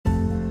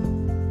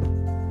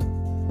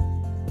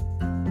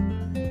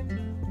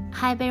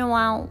Hi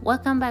everyone,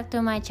 welcome back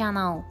to my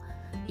channel.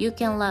 You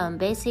can learn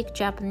basic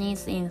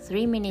Japanese in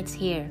 3 minutes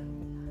here.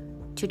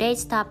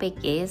 Today's topic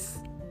is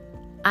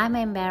I'm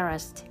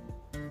embarrassed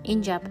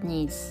in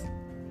Japanese.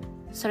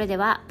 それで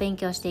は勉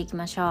強していき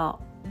ましょ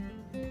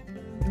う。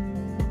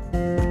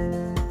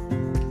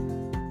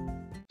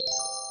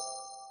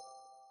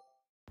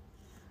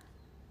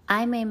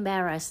I'm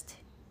embarrassed.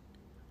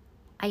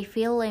 I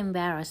feel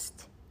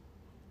embarrassed.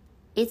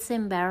 It's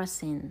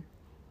embarrassing.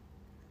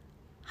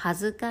 恥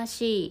ずか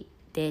しい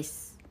で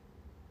す。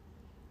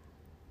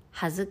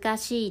恥ずか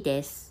しい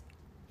です。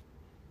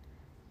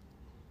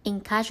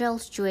In casual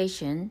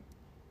situation,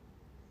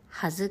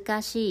 恥ず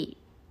かしい。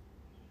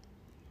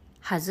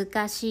恥ず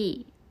かし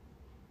い。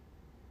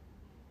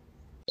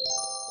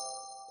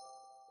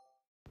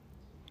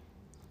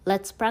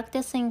Let's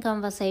practice in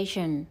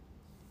conversation.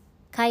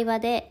 会話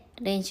で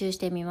練習し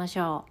てみまし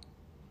ょう。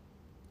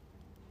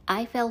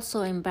I felt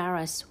so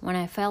embarrassed when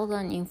I fell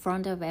down in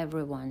front of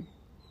everyone.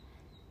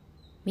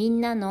 み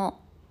んなの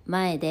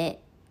前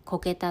でこ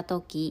けた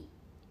とき、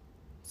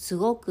す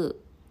ご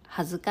く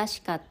恥ずか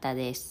しかった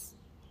です。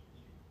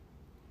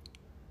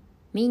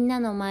みんな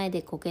の前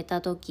でこけ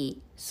たと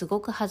き、すご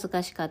く恥ず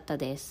かしかった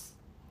です。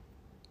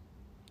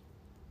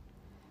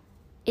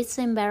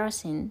It's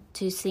embarrassing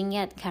to sing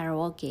at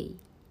karaoke.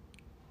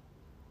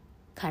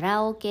 カ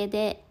ラオケ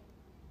で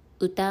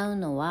歌う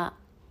のは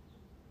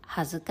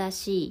恥ずか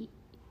しい。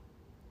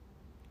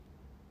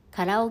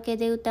カラオケ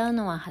で歌う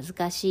のは恥ず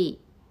かしい。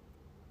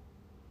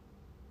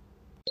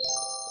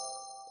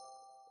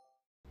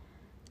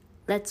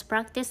Let's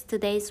practice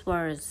today's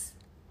words.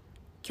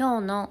 今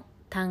日の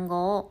単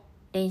語を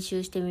練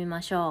習してみ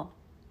ましょ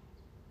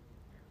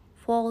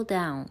う。fall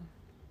down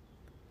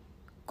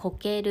こ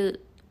け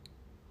る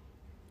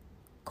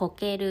こ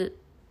ける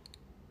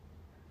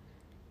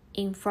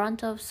in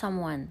front of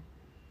someone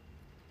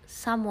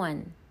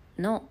someone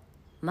の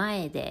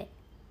前で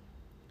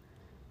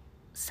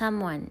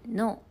someone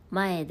の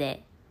前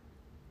で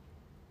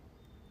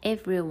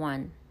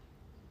everyone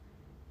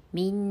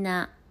みん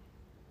な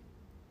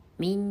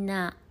みん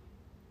な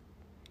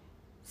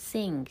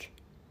sing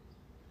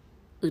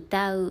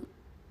歌う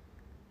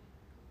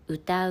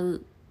歌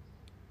う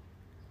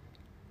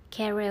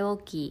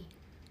karaoke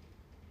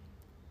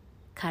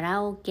カ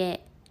ラオ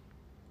ケ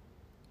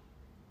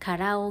カ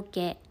ラオ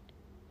ケ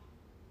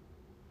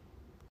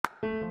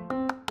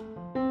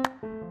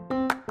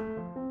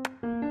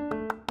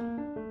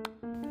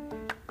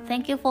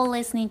Thank you for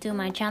listening to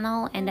my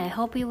channel and I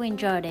hope you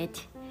enjoyed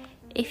it.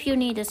 If you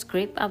need a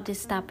script of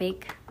this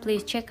topic,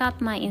 please check out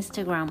my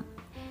Instagram.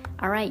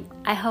 Alright,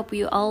 I hope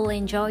you all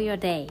enjoy your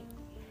day.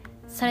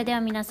 それで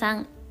は皆さ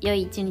ん、良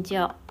い一日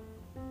を。